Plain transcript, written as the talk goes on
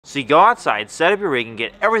So you go outside, set up your rig, and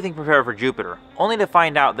get everything prepared for Jupiter, only to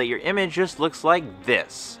find out that your image just looks like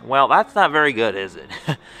this. Well, that's not very good, is it?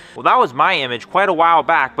 Well, that was my image quite a while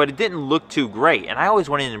back, but it didn't look too great, and I always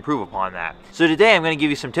wanted to improve upon that. So today I'm going to give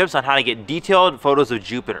you some tips on how to get detailed photos of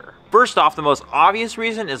Jupiter. First off, the most obvious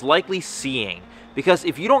reason is likely seeing. Because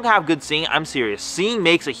if you don't have good seeing, I'm serious, seeing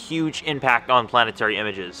makes a huge impact on planetary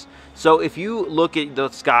images. So if you look at the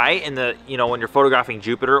sky in the, when you're photographing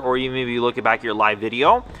Jupiter, or you maybe look at back at your live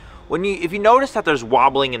video, if you notice that there's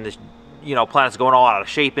wobbling and this, planets going all out of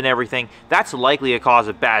shape and everything, that's likely a cause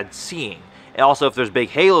of bad seeing. And also if there's big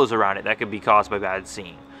halos around it, that could be caused by bad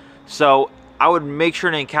seeing. So I would make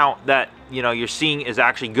sure to account that, your seeing is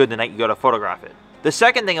actually good the night you go to photograph it. The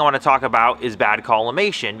second thing I want to talk about is bad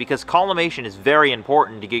collimation, because collimation is very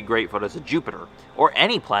important to get great photos of Jupiter, or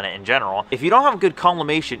any planet in general. If you don't have good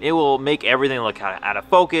collimation, it will make everything look kind of out of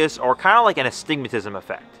focus, or kind of like an astigmatism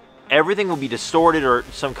effect. Everything will be distorted, or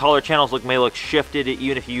some color channels may look shifted,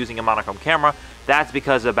 even if you're using a monochrome camera. That's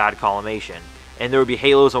because of bad collimation. And there will be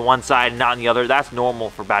halos on one side and not on the other. That's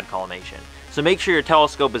normal for bad collimation. So make sure your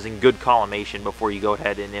telescope is in good collimation before you go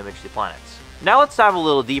ahead and image the planets. Now let's dive a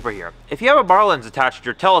little deeper here. If you have a bar lens attached to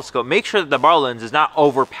your telescope, make sure that the bar lens is not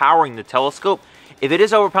overpowering the telescope. If it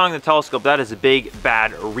is overpowering the telescope, that is a big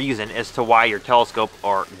bad reason as to why your telescope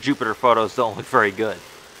or Jupiter photos don't look very good.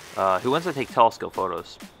 Who wants to take telescope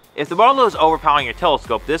photos? If the bar lens is overpowering your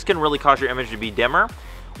telescope, this can really cause your image to be dimmer,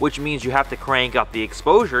 which means you have to crank up the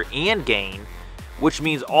exposure and gain, which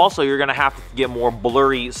means also you're going to have to get more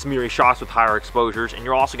blurry, smeary shots with higher exposures, and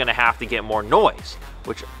you're also going to have to get more noise,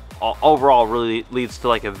 which overall really leads to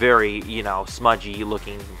like a very, smudgy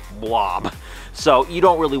looking blob. So you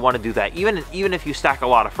don't really want to do that. Even if you stack a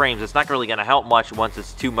lot of frames, it's not really going to help much once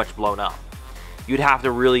it's too much blown up. You'd have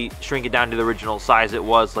to really shrink it down to the original size it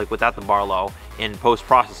was, like without the Barlow, in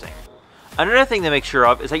post-processing. Another thing to make sure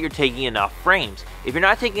of is that you're taking enough frames. If you're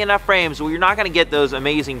not taking enough frames, well, you're not going to get those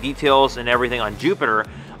amazing details and everything on Jupiter,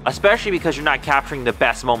 especially because you're not capturing the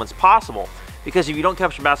best moments possible. Because if you don't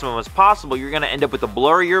capture the best moments possible, you're going to end up with the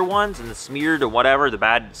blurrier ones and the smeared or whatever, the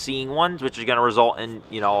bad seeing ones, which is going to result in,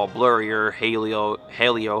 a blurrier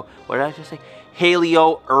what did I just say?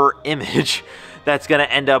 Halio-er image that's going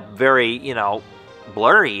to end up very,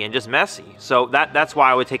 blurry and just messy. So that's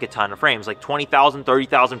why I would take a ton of frames, like 20,000,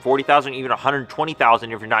 30,000, 40,000, even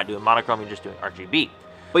 120,000 if you're not doing monochrome, you're just doing RGB.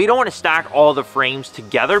 But you don't want to stack all the frames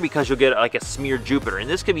together because you'll get like a smeared Jupiter. And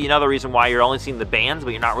this could be another reason why you're only seeing the bands,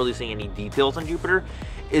 but you're not really seeing any details on Jupiter,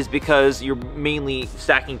 is because you're mainly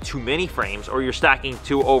stacking too many frames, or you're stacking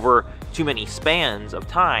over too many spans of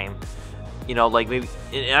time. Like maybe,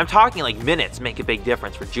 and I'm talking like minutes make a big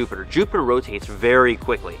difference for Jupiter. Jupiter rotates very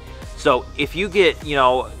quickly. So if you get,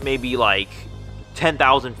 maybe like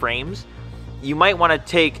 10,000 frames, you might want to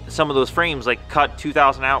take some of those frames, like cut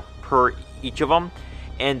 2,000 out per each of them,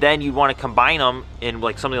 and then you want to combine them in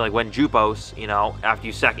like something like WinJupos, after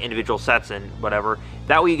you stack individual sets and whatever.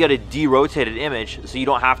 That way you get a derotated image, so you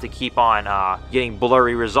don't have to keep on getting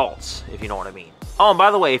blurry results, if you know what I mean. Oh, and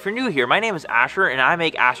by the way, if you're new here, my name is Asher, and I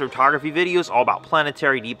make astrophotography videos all about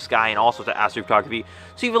planetary, deep sky, and all sorts of astrophotography.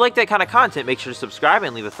 So if you like that kind of content, make sure to subscribe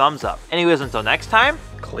and leave a thumbs up. Anyways, until next time,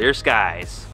 clear skies.